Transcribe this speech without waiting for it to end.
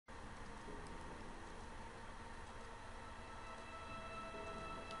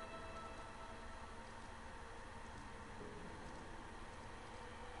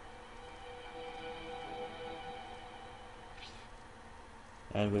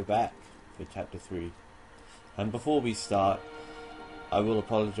And we're back for chapter 3. And before we start, I will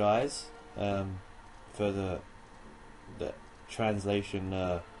apologise for the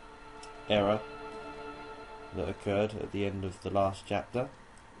translation error that occurred at the end of the last chapter.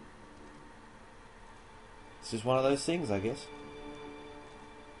 It's just one of those things, I guess.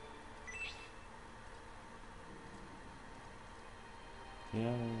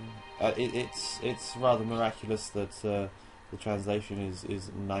 Yeah, it's rather miraculous that the translation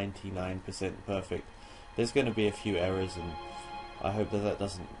is 99% perfect. There's going to be a few errors, and I hope that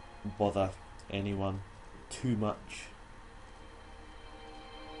doesn't bother anyone too much.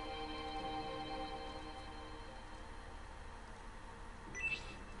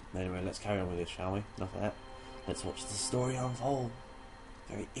 Anyway, let's carry on with this, shall we? Enough of that. Let's watch the story unfold.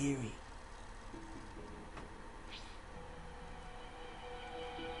 Very eerie.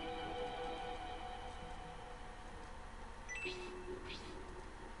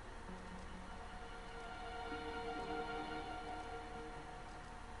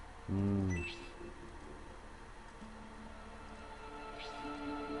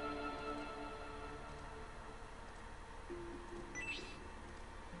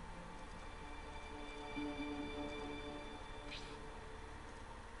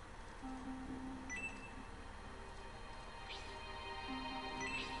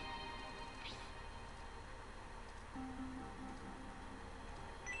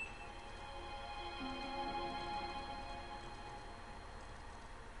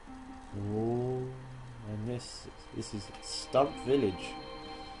 This is Stump Village,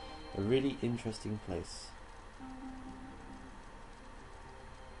 a really interesting place.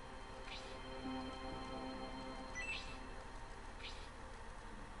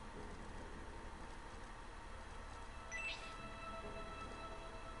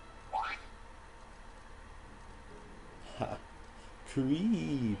 Ha!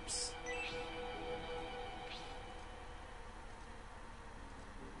 Creeps!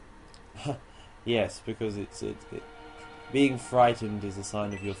 Yes, because being frightened is a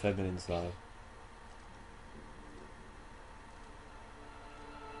sign of your feminine side.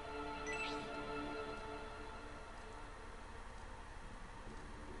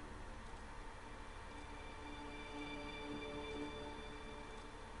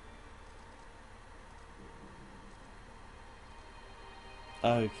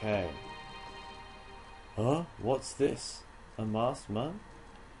 Okay. Huh? What's this? A masked man?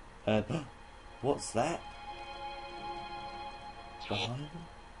 And what's that? Behind them?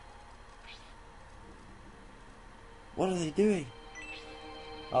 What are they doing?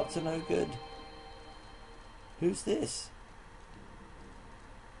 Up to no good. Who's this?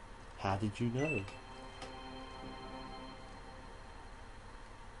 How did you know?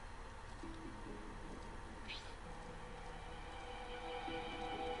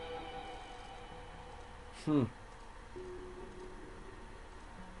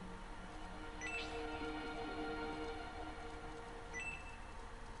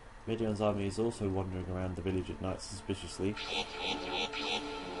 Medion's army is also wandering around the village at night suspiciously.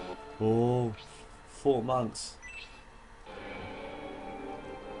 Oh, 4 monks.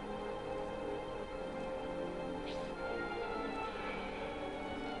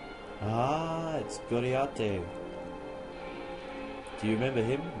 Ah, it's Goriate. Do you remember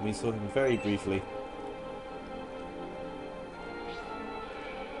him? We saw him very briefly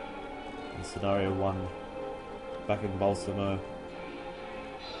in Scenario 1, back in Balsamo.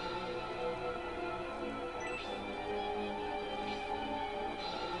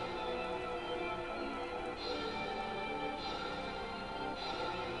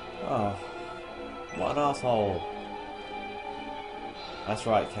 Oh, what an asshole. That's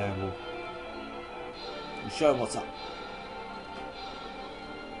right, Campbell. You show him what's up.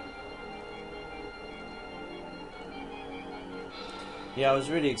 Yeah, I was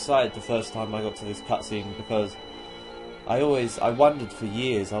really excited the first time I got to this cutscene because I wondered for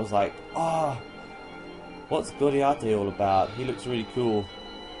years. I was like, what's Goriate all about? He looks really cool.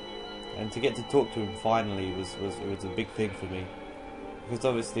 And to get to talk to him finally was a big thing for me. Because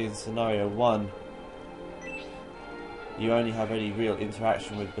obviously in Scenario 1, you only have any real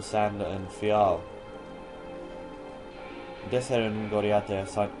interaction with Basanda and Fial. Desher and Goriate are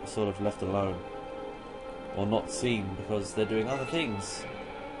sort of left alone. Or not seen because they're doing other things.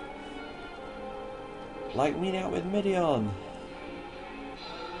 Like meeting out with Medion.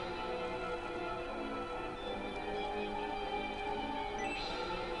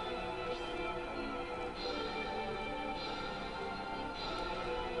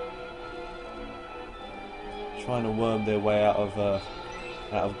 Trying to worm their way out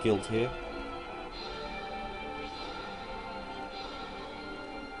of guilt here.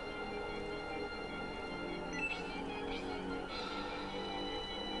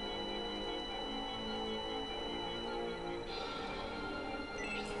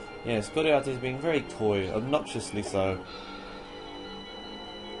 Yes, Goriate is being very coy, obnoxiously so.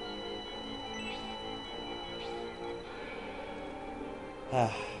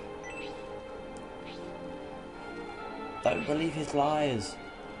 Don't believe his lies.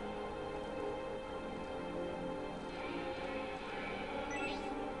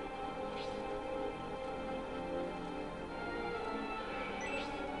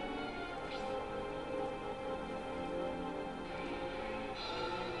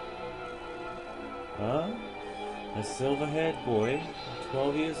 Huh? A silver-haired boy,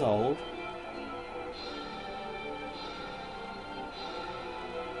 12 years old.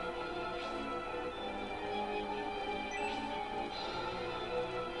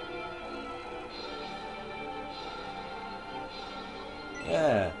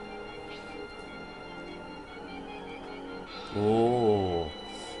 Yeah. Oh,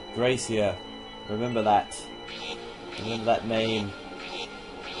 Gracia. Remember that. Remember that name.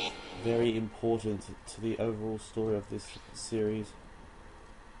 Very important to the overall story of this series.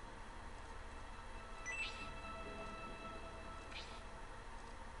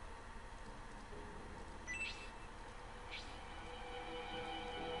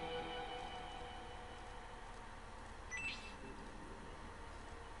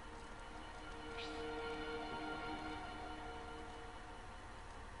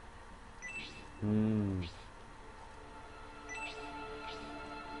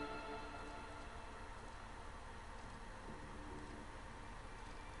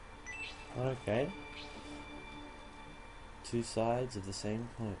 Okay. Two sides of the same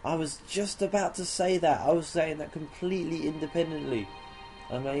coin. I was just about to say that. I was saying that completely independently.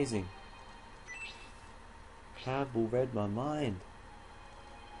 Amazing. Campbell read my mind.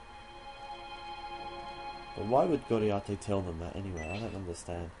 But why would Goriate tell them that anyway? I don't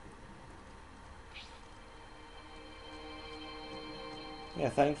understand. Yeah,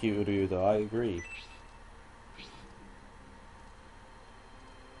 thank you, Uryu, though. I agree.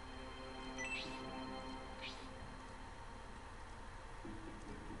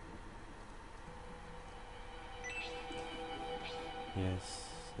 Yes,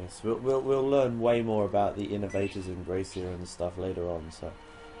 yes. We'll learn way more about the innovators in Gracia and stuff later on, so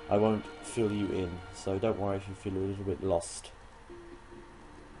I won't fill you in. So don't worry if you feel a little bit lost.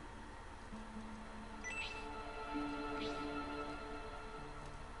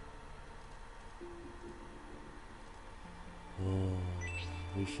 Oh,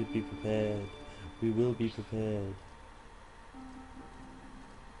 we should be prepared. We will be prepared.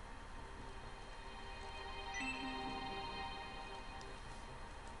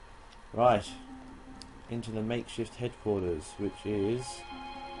 Right, into the makeshift headquarters, which is...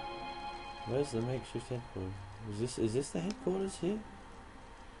 Where's the makeshift headquarters? Is this the headquarters here?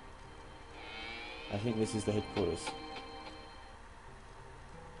 I think this is the headquarters.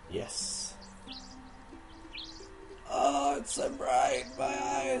 Yes. Oh, it's so bright, my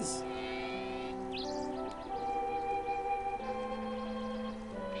eyes!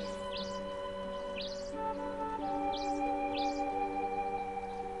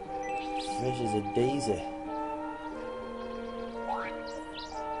 Fresh as a daisy.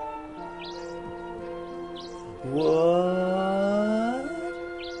 What?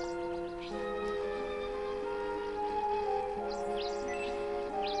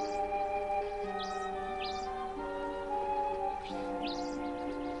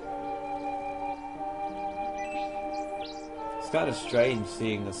 It's kind of strange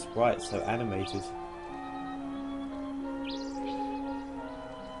seeing the sprite so animated.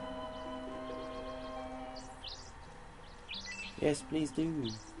 Yes, please do.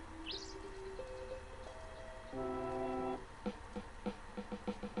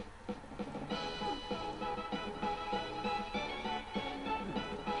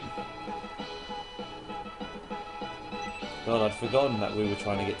 God, I'd forgotten that we were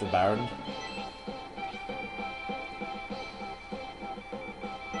trying to get to Baron.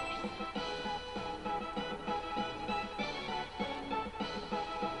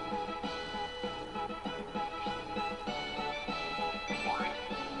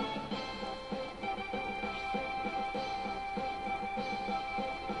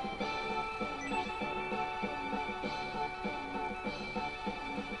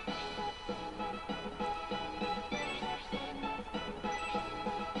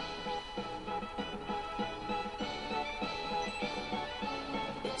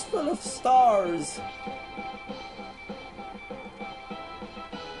 It's full of stars.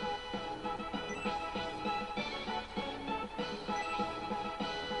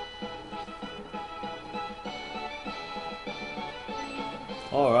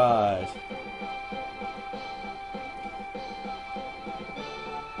 All right.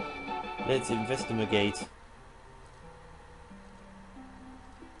 Let's investigate.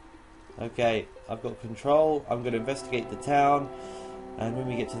 Okay, I've got control. I'm going to investigate the town, and when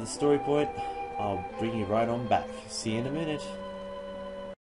we get to the story point, I'll bring you right on back. See you in a minute.